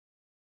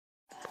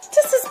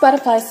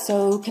Butterfly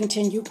Soul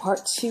continue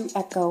part 2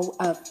 echo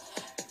of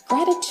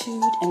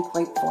gratitude and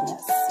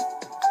gratefulness.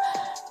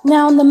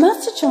 Now, in the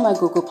message on my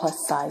Google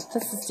Plus site,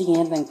 this is the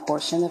ending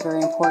portion, the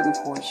very important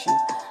portion.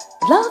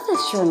 Love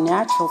is your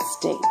natural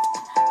state.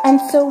 And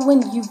so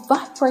when you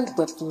vibrate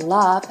with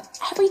love,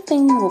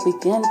 everything will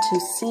begin to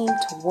seem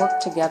to work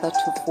together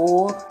to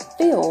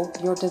fulfill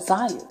your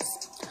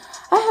desires.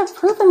 I have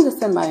proven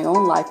this in my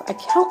own life a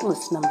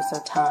countless numbers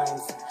of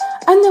times.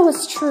 I know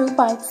it's true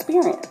by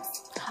experience.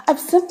 I've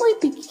simply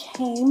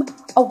became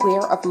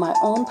aware of my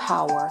own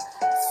power.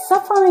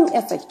 Suffering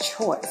is a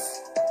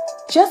choice.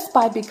 Just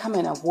by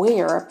becoming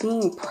aware,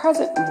 being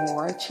present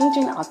more,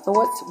 changing our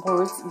thoughts,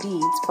 words,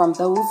 deeds from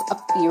those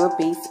of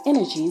fear-based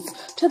energies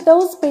to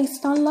those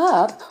based on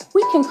love,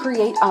 we can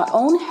create our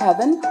own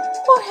heaven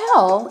or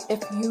hell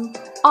if you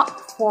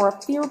opt for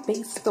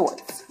fear-based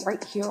thoughts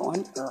right here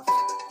on earth.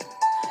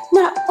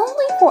 Not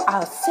only for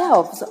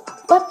ourselves,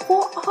 but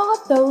for all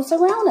those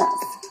around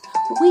us.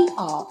 We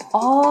are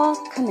all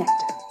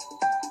connected.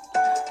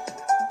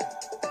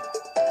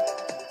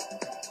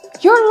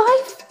 Your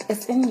life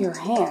is in your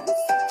hands.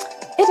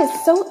 It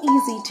is so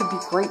easy to be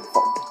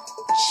grateful.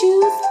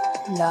 Choose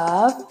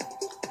love.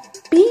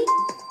 Be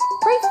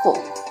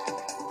grateful.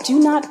 Do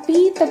not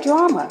be the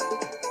drama.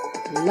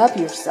 Love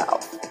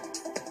yourself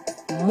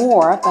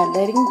more by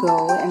letting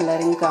go and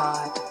letting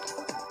God.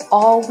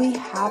 All we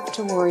have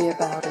to worry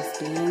about is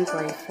being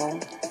grateful.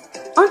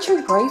 Aren't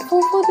you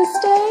grateful for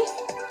this day?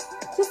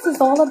 This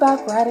is all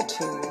about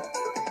gratitude.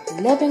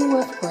 Living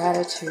with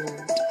gratitude.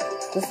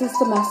 This is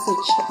the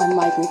message on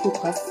my Google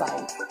Plus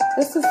site.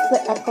 This is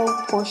the echo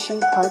portion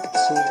part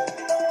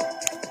 2.